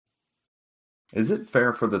Is it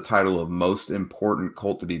fair for the title of most important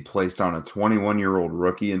Colt to be placed on a 21-year-old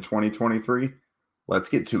rookie in 2023? Let's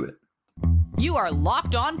get to it. You are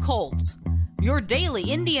Locked On Colts, your daily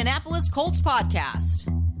Indianapolis Colts podcast.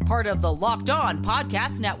 Part of the Locked On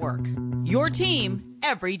Podcast Network, your team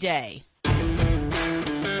every day.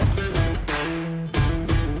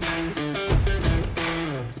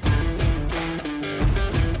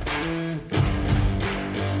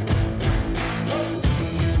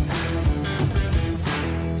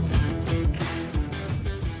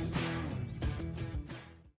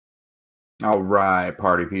 All right,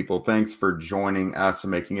 party people. Thanks for joining us and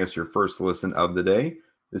making us your first listen of the day.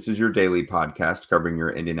 This is your daily podcast covering your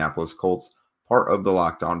Indianapolis Colts, part of the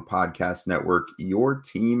Locked On Podcast Network, your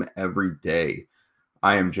team every day.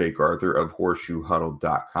 I am Jake Arthur of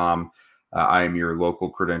horseshoehuddle.com. I am your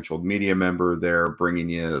local credentialed media member there, bringing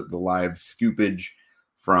you the live scoopage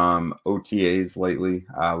from OTAs lately,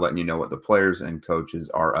 letting you know what the players and coaches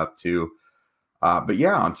are up to. But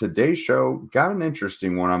yeah, on today's show, got an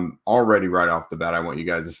interesting one. I'm already right off the bat. I want you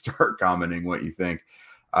guys to start commenting what you think.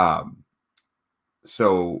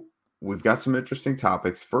 So we've got some interesting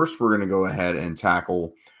topics. First, we're going to go ahead and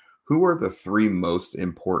tackle who are the three most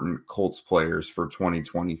important Colts players for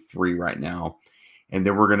 2023 right now. And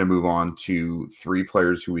then we're going to move on to three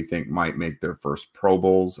players who we think might make their first Pro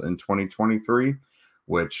Bowls in 2023,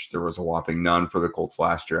 which there was a whopping none for the Colts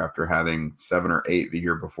last year after having 7 or 8 the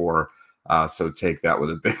year before. So take that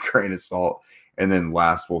with a big grain of salt. And then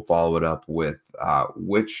last, we'll follow it up with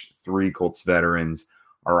which three Colts veterans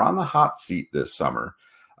are on the hot seat this summer.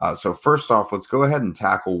 So first off, let's go ahead and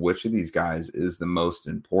tackle which of these guys is the most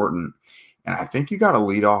important. And I think you got to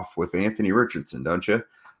lead off with Anthony Richardson, don't you?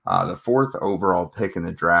 The 4th overall pick in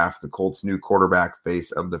the draft, the Colts' new quarterback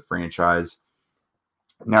face of the franchise.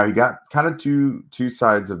 Now, you got kind of two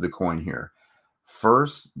sides of the coin here.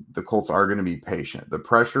 First, the Colts are going to be patient. The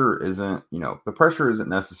pressure isn't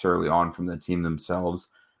necessarily on from the team themselves.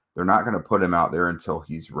 They're not going to put him out there until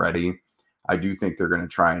he's ready. I do think they're going to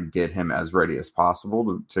try and get him as ready as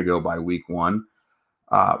possible to go by week 1.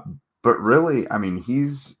 But really, I mean,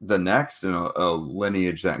 he's the next in a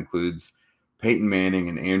lineage that includes Peyton Manning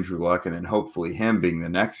and Andrew Luck, and then hopefully him being the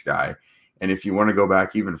next guy. And if you want to go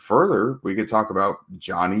back even further, we could talk about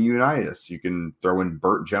Johnny Unitas. You can throw in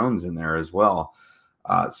Burt Jones in there as well.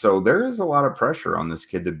 So there is a lot of pressure on this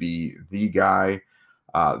kid to be the guy.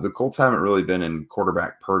 The Colts haven't really been in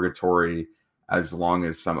quarterback purgatory as long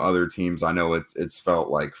as some other teams. I know it's felt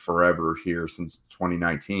like forever here since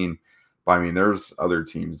 2019. But I mean, there's other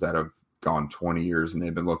teams that have gone 20 years and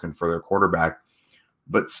they've been looking for their quarterback.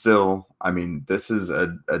 But still, I mean, this is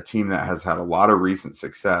a team that has had a lot of recent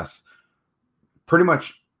success pretty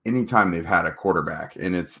much anytime they've had a quarterback.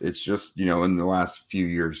 And it's just, in the last few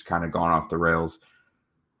years kind of gone off the rails.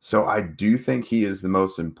 So I do think he is the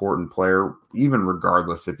most important player, even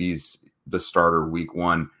regardless if he's the starter week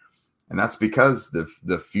 1. And that's because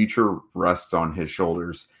the future rests on his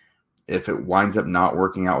shoulders. If it winds up not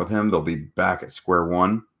working out with him, they'll be back at square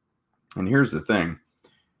one. And here's the thing.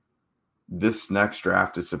 This next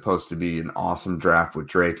draft is supposed to be an awesome draft with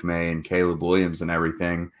Drake May and Caleb Williams and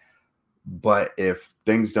everything. But if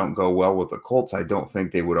things don't go well with the Colts, I don't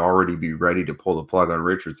think they would already be ready to pull the plug on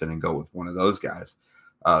Richardson and go with one of those guys.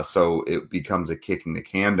 So it becomes a kicking the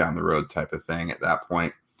can down the road type of thing at that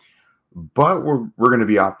point. But we're going to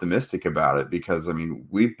be optimistic about it because, I mean,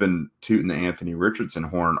 we've been tooting the Anthony Richardson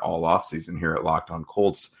horn all offseason here at Locked On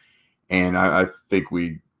Colts. And I think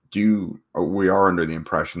we are under the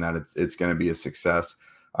impression that it's going to be a success.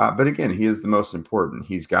 But again, he is the most important.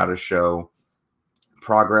 He's got to show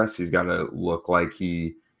progress. He's got to look like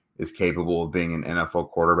he is capable of being an NFL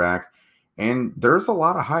quarterback. And there's a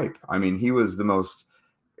lot of hype. I mean, he was the most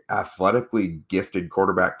athletically gifted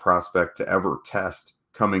quarterback prospect to ever test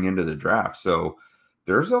coming into the draft. So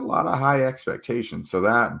there's a lot of high expectations. So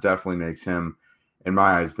that definitely makes him, in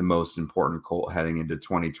my eyes, the most important Colt heading into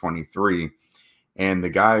 2023. And the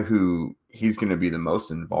guy who he's going to be the most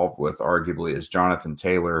involved with, arguably, is Jonathan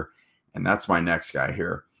Taylor. And that's my next guy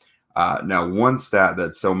here. Now, one stat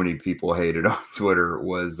that so many people hated on Twitter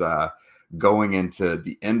was going into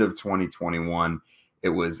the end of 2021, it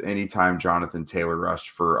was anytime Jonathan Taylor rushed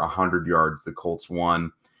for 100 yards, the Colts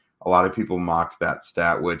won. A lot of people mocked that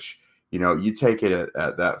stat, which, you take it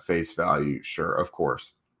at that face value, sure, of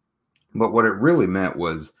course. But what it really meant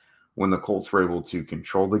was when the Colts were able to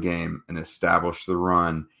control the game and establish the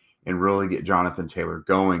run and really get Jonathan Taylor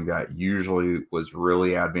going, that usually was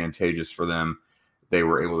really advantageous for them. They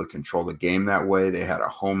were able to control the game that way. They had a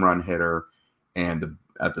home run hitter and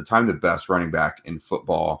at the time, the best running back in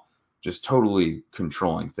football, just totally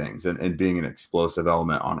controlling things and being an explosive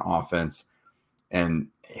element on offense. and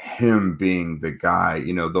him being the guy,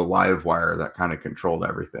 the live wire that kind of controlled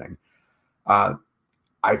everything.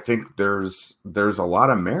 I think there's a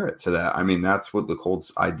lot of merit to that. I mean, that's what the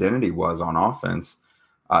Colts' identity was on offense.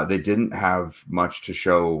 They didn't have much to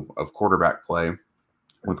show of quarterback play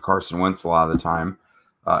with Carson Wentz a lot of the time.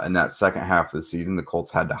 In that second half of the season, the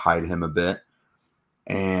Colts had to hide him a bit.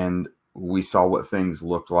 And we saw what things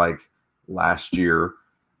looked like last year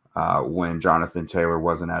when Jonathan Taylor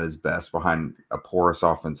wasn't at his best behind a porous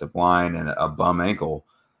offensive line and a bum ankle.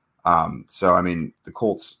 So, I mean, the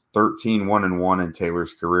Colts 13-1-1 in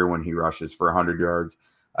Taylor's career when he rushes for 100 yards.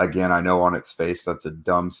 Again, I know on its face that's a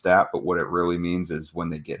dumb stat, but what it really means is when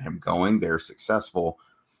they get him going, they're successful.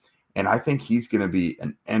 And I think he's going to be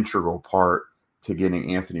an integral part to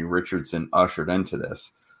getting Anthony Richardson ushered into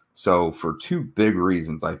this. So for two big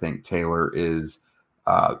reasons, I think Taylor is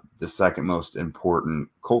the second most important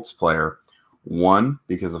Colts player. One,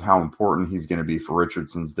 because of how important he's going to be for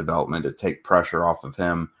Richardson's development to take pressure off of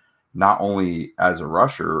him, not only as a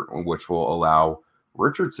rusher, which will allow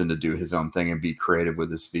Richardson to do his own thing and be creative with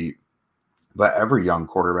his feet, but every young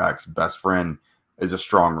quarterback's best friend is a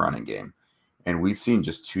strong running game. And we've seen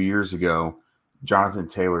just 2 years ago, Jonathan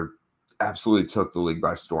Taylor absolutely took the league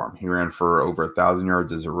by storm. He ran for over 1,000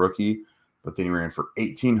 yards as a rookie, but then he ran for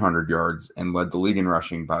 1,800 yards and led the league in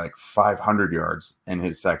rushing by like 500 yards in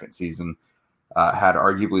his second season. Had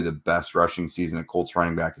arguably the best rushing season a Colts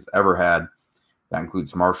running back has ever had. That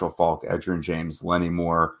includes Marshall Faulk, Edgerrin James, Lenny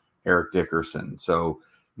Moore, Eric Dickerson. So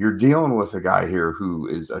you're dealing with a guy here who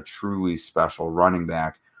is a truly special running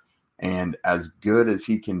back. And as good as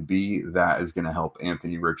he can be, that is going to help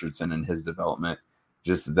Anthony Richardson in his development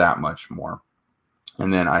just that much more.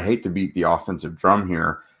 And then I hate to beat the offensive drum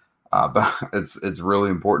here, but it's really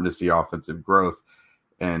important to see offensive growth.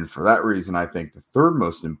 And for that reason, I think the third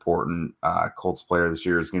most important Colts player this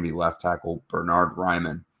year is going to be left tackle Bernhard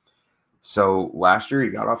Raimann. So last year he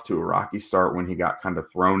got off to a rocky start when he got kind of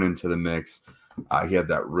thrown into the mix. He had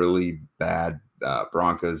that really bad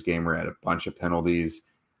Broncos game where he had a bunch of penalties.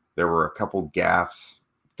 There were a couple gaffes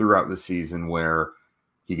throughout the season where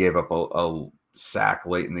he gave up a sack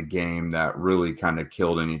late in the game that really kind of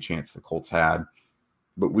killed any chance the Colts had.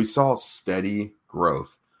 But we saw steady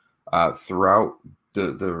growth throughout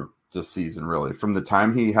the season, really, from the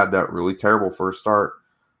time he had that really terrible first start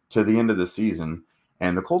to the end of the season.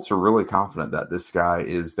 And the Colts are really confident that this guy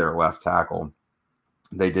is their left tackle.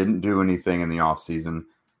 They didn't do anything in the offseason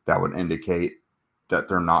that would indicate that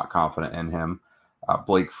they're not confident in him.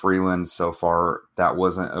 Blake Freeland, so far, that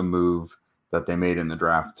wasn't a move that they made in the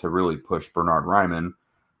draft to really push Bernhard Raimann.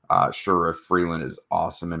 Sure, if Freeland is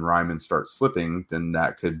awesome and Raimann starts slipping, then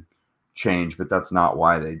that could change, but that's not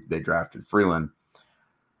why they drafted Freeland.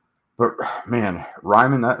 But man,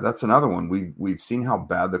 Raimann, that's another one. We've seen how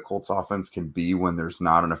bad the Colts offense can be when there's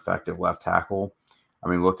not an effective left tackle. I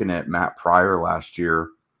mean, looking at Matt Pryor last year,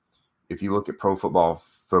 if you look at Pro Football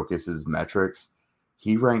Focus's metrics,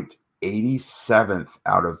 he ranked 87th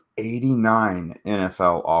out of 89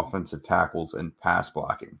 NFL offensive tackles in pass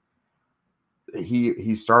blocking.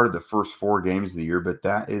 He started the first 4 games of the year, but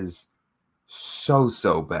that is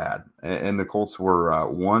so bad. And the Colts were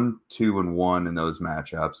 1-2-1 in those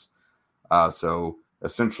matchups. So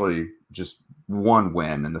essentially just one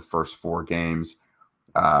win in the first 4 games.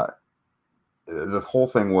 The whole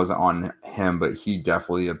thing wasn't on him, but he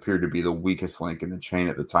definitely appeared to be the weakest link in the chain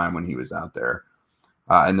at the time when he was out there.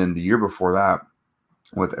 And then the year before that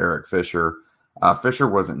with Eric Fisher, Fisher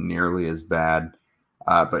wasn't nearly as bad,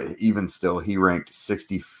 but even still, he ranked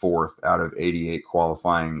 64th out of 88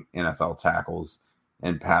 qualifying NFL tackles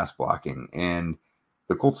in pass blocking. And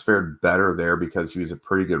the Colts fared better there because he was a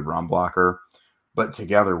pretty good run blocker. But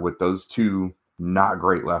together with those two not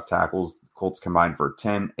great left tackles, the Colts combined for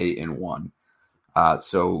 10, 8, and 1.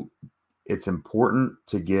 So it's important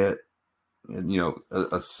to get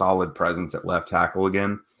a solid presence at left tackle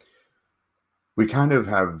again. We kind of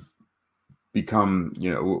have become,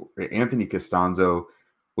 Anthony Costanzo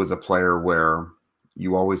was a player where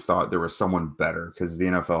you always thought there was someone better because the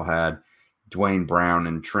NFL had Dwayne Brown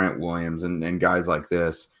and Trent Williams and guys like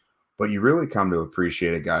this. But you really come to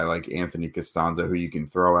appreciate a guy like Anthony Costanzo who you can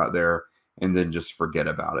throw out there and then just forget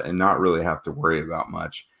about it and not really have to worry about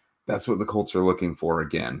much. That's what the Colts are looking for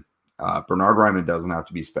again. Bernhard Raimann doesn't have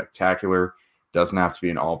to be spectacular, doesn't have to be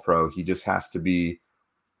an all-pro. He just has to be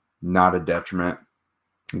not a detriment.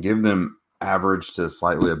 Give them average to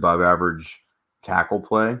slightly above average tackle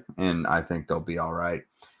play, and I think they'll be all right.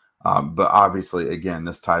 But obviously, again,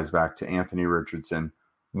 this ties back to Anthony Richardson.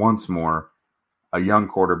 Once more, a young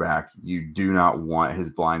quarterback, you do not want his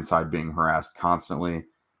blind side being harassed constantly.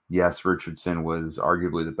 Yes, Richardson was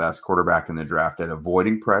arguably the best quarterback in the draft at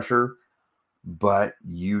avoiding pressure, but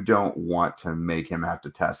you don't want to make him have to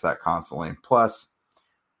test that constantly. Plus,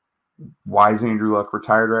 why is Andrew Luck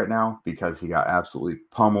retired right now? Because he got absolutely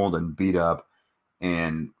pummeled and beat up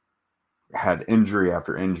and had injury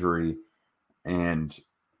after injury. And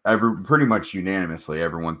pretty much unanimously,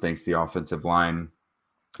 everyone thinks the offensive line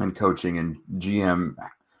and coaching and GM,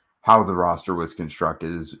 how the roster was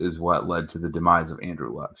constructed is what led to the demise of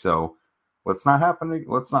Andrew Luck. So let's not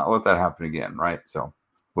let that happen again, right? So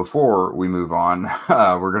before we move on,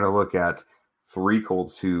 we're going to look at 3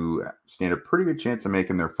 Colts who stand a pretty good chance of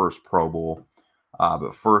making their first Pro Bowl.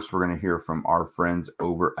 But first, we're going to hear from our friends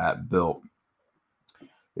over at Built.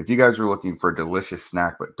 If you guys are looking for a delicious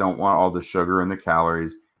snack but don't want all the sugar and the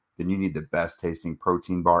calories, then you need the best tasting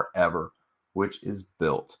protein bar ever, which is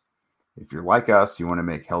Built. If you're like us, you want to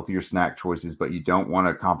make healthier snack choices, but you don't want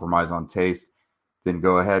to compromise on taste, then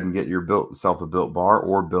go ahead and get yourself a Built bar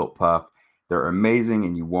or Built Puff. They're amazing,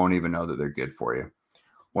 and you won't even know that they're good for you.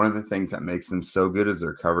 One of the things that makes them so good is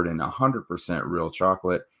they're covered in 100% real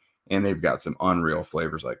chocolate, and they've got some unreal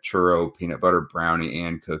flavors like churro, peanut butter, brownie,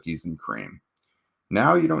 and cookies and cream.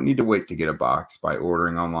 Now you don't need to wait to get a box by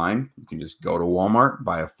ordering online. You can just go to Walmart,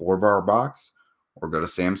 buy a 4-bar box, or go to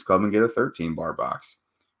Sam's Club and get a 13-bar box.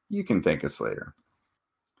 You can thank us later.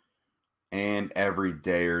 And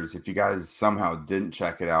everydayers, if you guys somehow didn't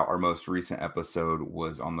check it out, our most recent episode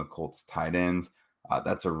was on the Colts tight ends.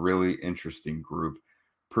 That's a really interesting group.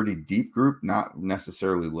 Pretty deep group, not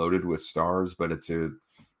necessarily loaded with stars, but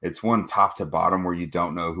it's one top to bottom where you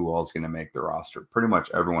don't know who all is going to make the roster. Pretty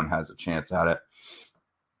much everyone has a chance at it.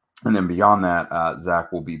 And then beyond that,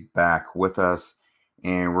 Zach will be back with us,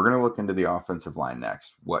 and we're going to look into the offensive line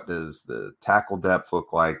next. What does the tackle depth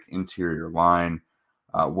look like, interior line,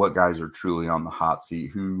 what guys are truly on the hot seat,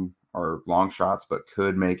 who are long shots but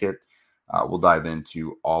could make it. We'll dive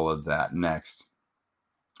into all of that next.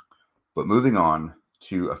 But moving on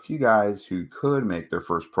to a few guys who could make their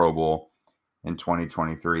first Pro Bowl in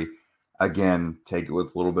 2023. Again, take it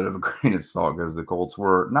with a little bit of a grain of salt because the Colts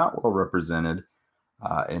were not well represented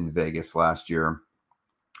in Vegas last year.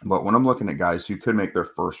 But when I'm looking at guys who could make their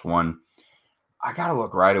first one, I got to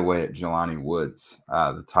look right away at Jelani Woods,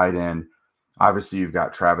 the tight end. Obviously, you've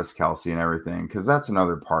got Travis Kelce and everything, because that's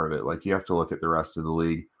another part of it. Like, you have to look at the rest of the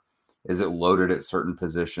league. Is it loaded at certain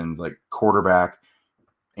positions? Like quarterback,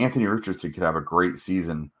 Anthony Richardson could have a great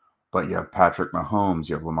season, but you have Patrick Mahomes,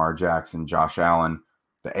 you have Lamar Jackson, Josh Allen.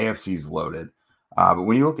 The AFC's loaded. But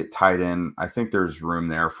when you look at tight end, I think there's room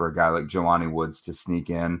there for a guy like Jelani Woods to sneak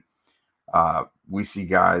in. We see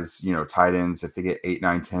guys, tight ends, if they get 8,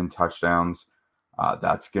 9, 10 touchdowns,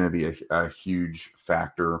 that's going to be a huge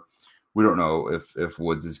factor. We don't know if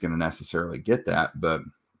Woods is going to necessarily get that, but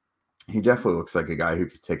he definitely looks like a guy who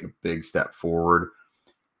could take a big step forward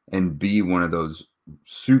and be one of those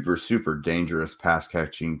super, super dangerous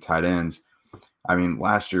pass-catching tight ends. I mean,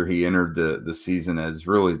 last year he entered the season as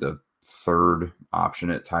really the 3rd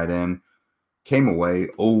option at tight end, came away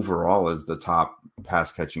overall as the top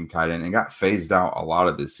pass-catching tight end, and got phased out a lot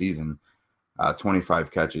of this season.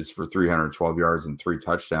 25 catches for 312 yards and 3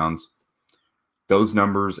 touchdowns. Those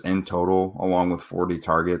numbers in total, along with 40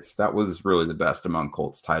 targets, that was really the best among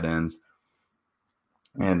Colts tight ends.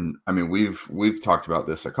 And I mean, we've talked about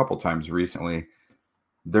this a couple times recently.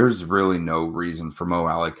 There's really no reason for Mo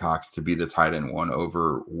Alley-Cox to be the tight end 1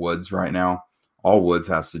 over Woods right now. All Woods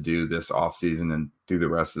has to do this offseason and through the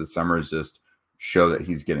rest of the summer is just show that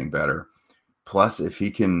he's getting better. Plus, if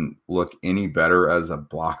he can look any better as a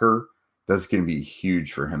blocker, that's going to be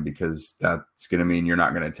huge for him because that's going to mean you're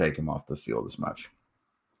not going to take him off the field as much.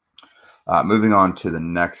 Moving on to the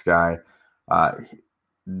next guy.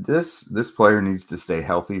 This player needs to stay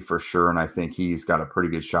healthy for sure, and I think he's got a pretty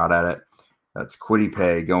good shot at it. That's Kwity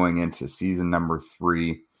Paye going into season number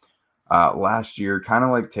 3. Last year, kind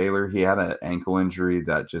of like Taylor, he had an ankle injury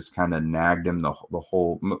that just kind of nagged him the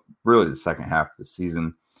whole, really the second half of the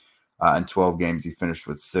season. In 12 games, he finished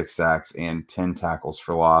with 6 sacks and 10 tackles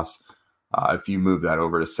for loss. If you move that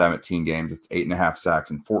over to 17 games, it's 8.5 sacks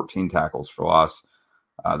and 14 tackles for loss.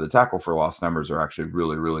 The tackle for loss numbers are actually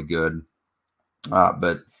really, really good.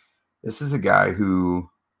 But this is a guy who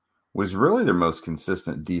was really their most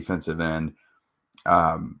consistent defensive end.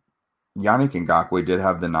 Yannick Ngakoue did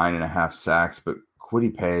have the 9.5 sacks, but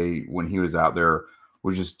Kwity Paye, when he was out there,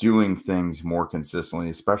 was just doing things more consistently,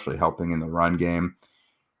 especially helping in the run game.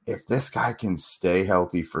 If this guy can stay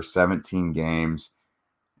healthy for 17 games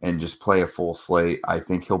and just play a full slate, I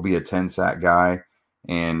think he'll be a 10-sack guy.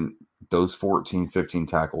 And those 14, 15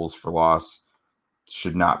 tackles for loss,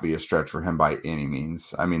 should not be a stretch for him by any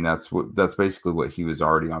means. I mean, that's basically what he was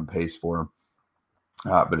already on pace for.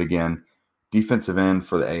 But again, defensive end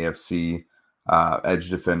for the AFC, edge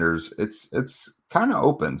defenders, it's kind of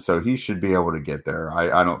open, so he should be able to get there.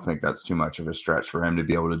 I don't think that's too much of a stretch for him to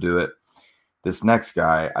be able to do it. This next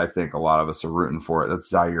guy, I think a lot of us are rooting for it. That's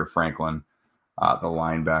Zaire Franklin, the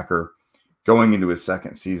linebacker, going into his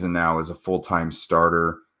second season now as a full-time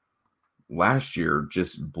starter. Last year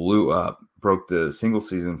just blew up, broke the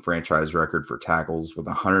single-season franchise record for tackles with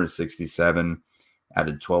 167,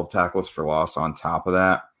 added 12 tackles for loss on top of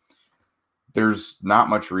that. There's not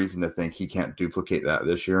much reason to think he can't duplicate that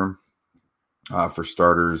this year. For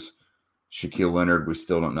starters, Shaquille Leonard, we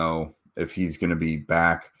still don't know if he's going to be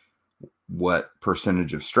back, what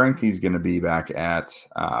percentage of strength he's going to be back at.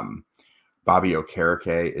 Bobby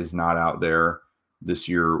Okereke is not out there this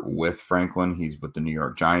year with Franklin. He's with the New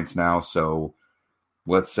York Giants now. So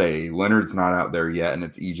let's say Leonard's not out there yet, and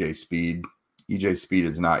it's EJ Speed. EJ Speed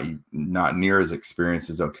is not near as experienced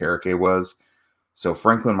as Okereke was. So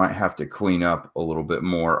Franklin might have to clean up a little bit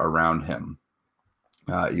more around him,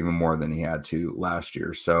 even more than he had to last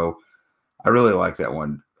year. So I really like that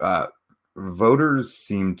one. Voters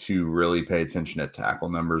seem to really pay attention to tackle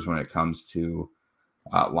numbers when it comes to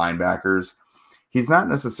linebackers. He's not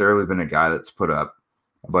necessarily been a guy that's put up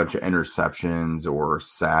a bunch of interceptions or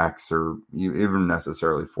sacks or even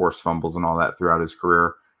necessarily forced fumbles and all that throughout his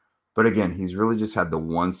career. But again, he's really just had the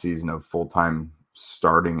one season of full-time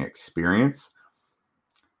starting experience.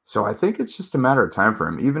 So I think it's just a matter of time for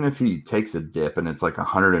him. Even if he takes a dip and it's like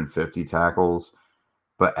 150 tackles,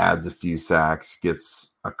 but adds a few sacks,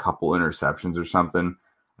 gets a couple interceptions or something,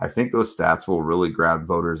 I think those stats will really grab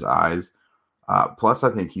voters' eyes. Plus, I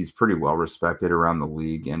think he's pretty well respected around the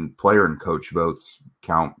league, and player and coach votes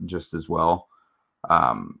count just as well.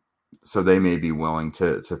 So they may be willing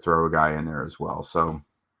to throw a guy in there as well. So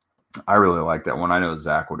I really like that one. I know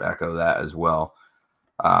Zach would echo that as well.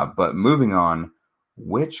 But moving on,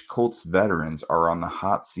 which Colts veterans are on the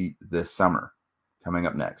hot seat this summer? Coming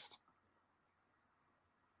up next.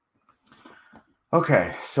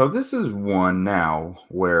 Okay, so this is one now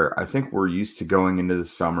where I think we're used to going into the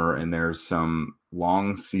summer and there's some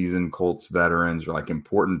long season Colts veterans or like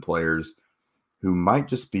important players who might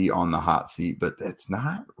just be on the hot seat, but that's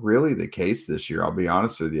not really the case this year. I'll be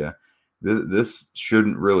honest with you. This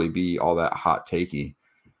shouldn't really be all that hot takey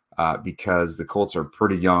because the Colts are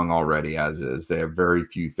pretty young already as is. They have very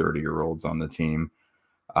few 30-year-olds on the team.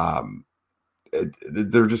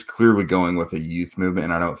 They're just clearly going with a youth movement,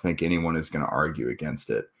 and I don't think anyone is going to argue against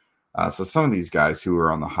it. So some of these guys who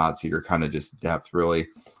are on the hot seat are kind of just depth, really.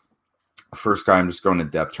 First guy, I'm just going to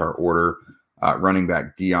depth chart order. Running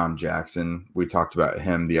back Deion Jackson. We talked about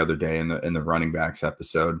him the other day in the running backs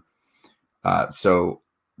episode. So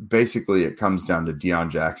basically, it comes down to Deion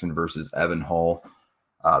Jackson versus Evan Hull,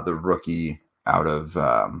 the rookie out of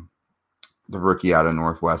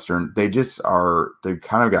Northwestern. They've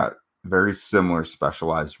kind of got very similar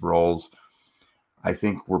specialized roles. I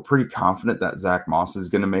think we're pretty confident that Zach Moss is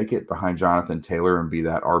going to make it behind Jonathan Taylor and be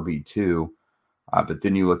that RB2. But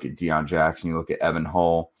then you look at Deion Jackson, you look at Evan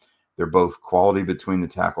Hull. They're both quality between the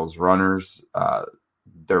tackles runners.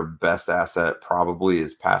 Their best asset probably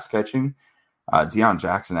is pass catching. Deion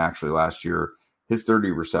Jackson actually last year, his 30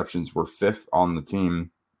 receptions were 5th on the team.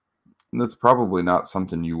 And that's probably not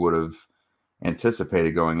something you would have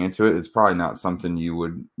anticipated going into it. It's probably not something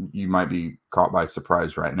you might be caught by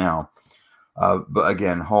surprise right now. But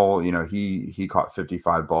again, Hull, he caught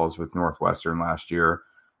 55 balls with Northwestern last year.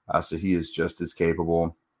 So he is just as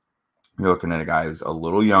capable. You're looking at a guy who's a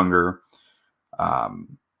little younger.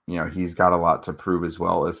 He's got a lot to prove as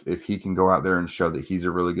well. If he can go out there and show that he's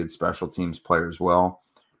a really good special teams player as well,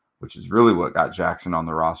 which is really what got Jackson on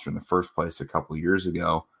the roster in the first place a couple years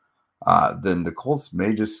ago, then the Colts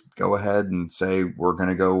may just go ahead and say, we're going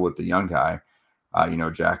to go with the young guy.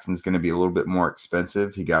 Jackson's going to be a little bit more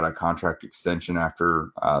expensive. He got a contract extension after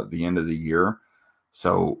the end of the year.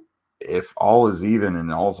 So if all is even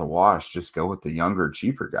and all's a wash, just go with the younger,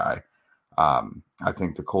 cheaper guy. I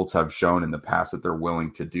think the Colts have shown in the past that they're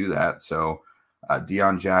willing to do that. So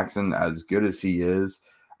Deion Jackson, as good as he is,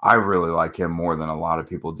 I really like him more than a lot of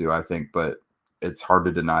people do, I think. But it's hard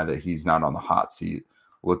to deny that he's not on the hot seat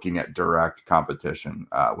looking at direct competition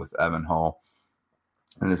with Evan Hull.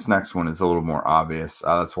 And this next one is a little more obvious.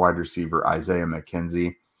 That's wide receiver Isaiah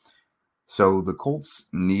McKenzie. So the Colts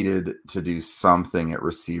needed to do something at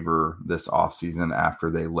receiver this offseason after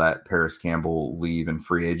they let Paris Campbell leave in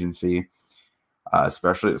free agency,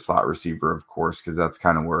 especially at slot receiver, of course, because that's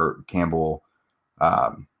kind of where Campbell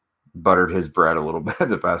buttered his bread a little bit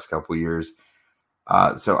the past couple of years.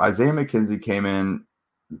 So Isaiah McKenzie came in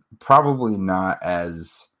probably not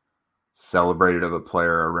as celebrated of a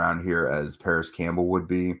player around here as Paris Campbell would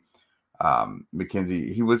be.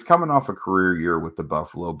 McKenzie, he was coming off a career year with the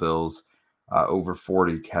Buffalo Bills, over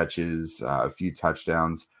 40 catches, a few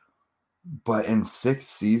touchdowns. But in 6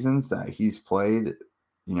 seasons that he's played,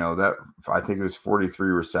 that I think it was 43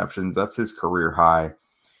 receptions. That's his career high.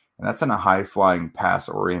 And that's in a high-flying,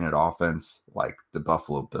 pass-oriented offense like the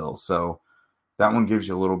Buffalo Bills. So that one gives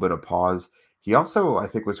you a little bit of pause. He also, I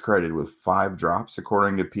think, was credited with 5 drops,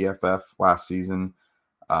 according to PFF last season,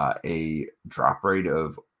 a drop rate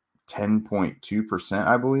of 10.2%,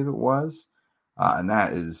 I believe it was. And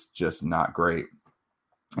that is just not great.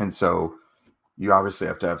 And so you obviously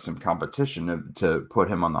have to have some competition to put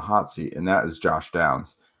him on the hot seat, and that is Josh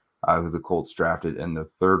Downs, who the Colts drafted in the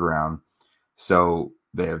 3rd round. So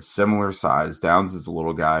they have similar size. Downs is a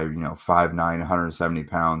little guy, 5'9", 170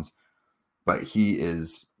 pounds, but he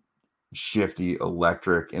is shifty,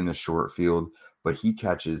 electric in the short field, but he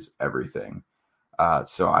catches everything.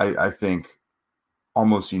 So I think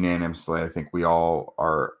almost unanimously, I think we all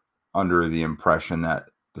are under the impression that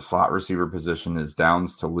the slot receiver position is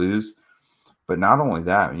Downs to lose. But not only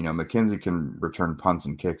that, McKenzie can return punts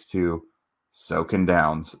and kicks too. So can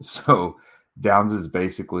Downs. So Downs is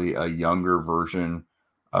basically a younger version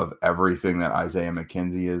of everything that Isaiah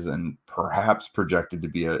McKenzie is, and perhaps projected to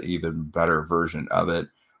be an even better version of it,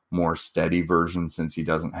 more steady version, since he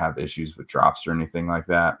doesn't have issues with drops or anything like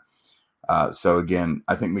that. So again,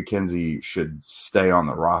 I think McKenzie should stay on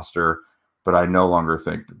the roster, but I no longer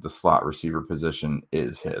think that the slot receiver position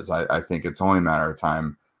is his. I think it's only a matter of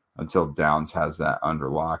time until Downs has that under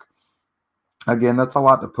lock. Again, that's a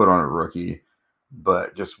lot to put on a rookie,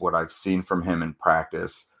 but just what I've seen from him in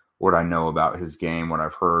practice, what I know about his game, what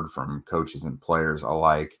I've heard from coaches and players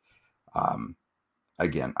alike.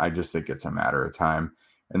 Again, I just think it's a matter of time.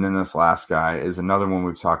 And then this last guy is another one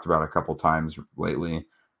we've talked about a couple times lately.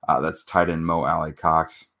 That's tight end Mo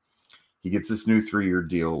Alley-Cox. He gets this new 3-year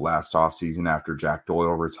deal last offseason after Jack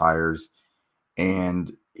Doyle retires.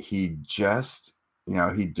 And he just,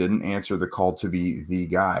 he didn't answer the call to be the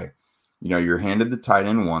guy. You're handed the tight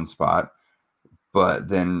end 1 spot, but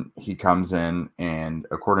then he comes in and,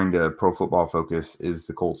 according to Pro Football Focus, is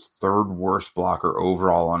the Colts' 3rd worst blocker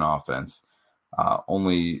overall on offense.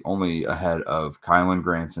 Only ahead of Kylan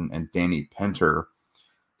Granson and Danny Pinter.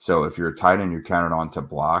 So if you're a tight end, you're counted on to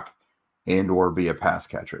block and or be a pass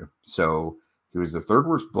catcher. So he was the 3rd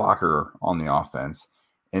worst blocker on the offense.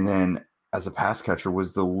 And then as a pass catcher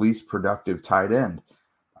was the least productive tight end.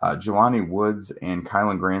 Jelani Woods and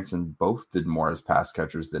Kylan Granson both did more as pass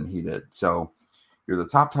catchers than he did. So you're the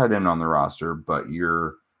top tight end on the roster, but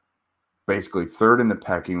you're basically 3rd in the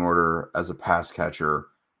pecking order as a pass catcher,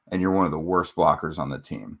 and you're one of the worst blockers on the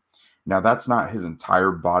team. Now, that's not his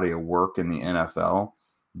entire body of work in the NFL,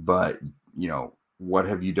 but, what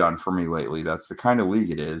have you done for me lately? That's the kind of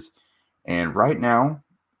league it is. And right now,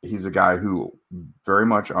 he's a guy who very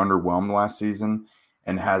much underwhelmed last season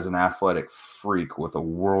and has an athletic freak with a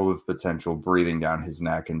world of potential breathing down his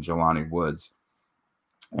neck in Jelani Woods.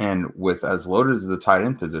 And with as loaded as the tight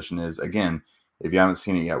end position is, again, if you haven't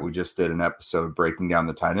seen it yet, we just did an episode breaking down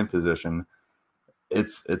the tight end position.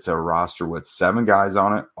 It's a roster with 7 guys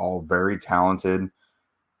on it, all very talented.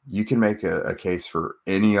 You can make a case for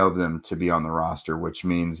any of them to be on the roster, which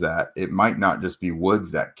means that it might not just be Woods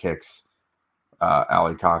that kicks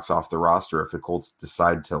Alley-Cox off the roster if the Colts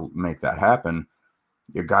decide to make that happen.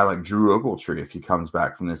 A guy like Drew Ogletree, if he comes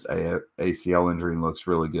back from this ACL injury and looks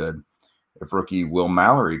really good. If rookie Will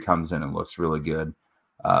Mallory comes in and looks really good.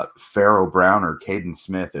 Pharaoh Brown or Caden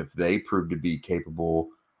Smith, if they prove to be capable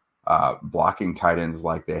blocking tight ends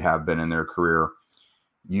like they have been in their career,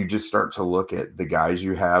 you just start to look at the guys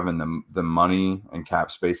you have and the money and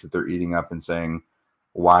cap space that they're eating up and saying,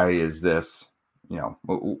 why is this,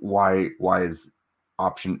 why is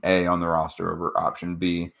option A on the roster over option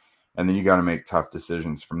B? And then you got to make tough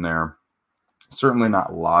decisions from there. Certainly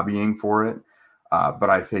not lobbying for it,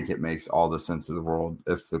 but I think it makes all the sense of the world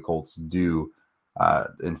if the Colts do,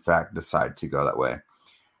 in fact, decide to go that way.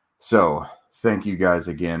 So thank you guys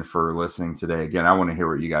again for listening today. Again, I want to hear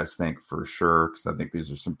what you guys think for sure, because I think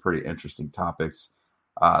these are some pretty interesting topics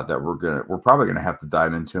that we're probably gonna have to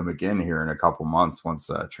dive into them again here in a couple months once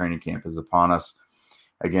training camp is upon us.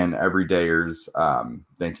 Again, everydayers,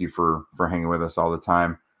 thank you for hanging with us all the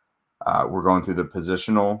time. We're going through the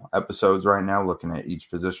positional episodes right now, looking at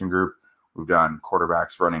each position group. We've done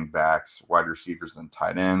quarterbacks, running backs, wide receivers, and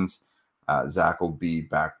tight ends. Zach will be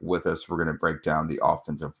back with us. We're going to break down the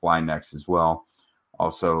offensive line next as well.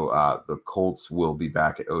 Also, the Colts will be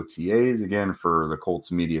back at OTAs again for the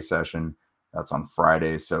Colts media session That's on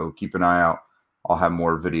Friday, so keep an eye out. I'll have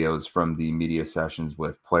more videos from the media sessions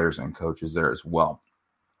with players and coaches there as well.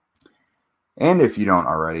 And if you don't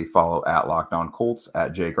already, follow at Locked On Colts,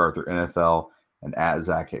 at Jake Arthur NFL, and at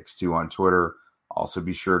Zach Hicks2 on Twitter. Also,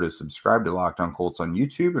 be sure to subscribe to Locked On Colts on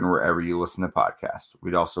YouTube and wherever you listen to podcasts.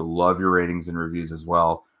 We'd also love your ratings and reviews as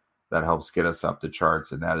well. That helps get us up the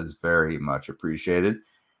charts, and that is very much appreciated.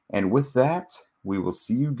 And with that, we will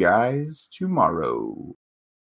see you guys tomorrow.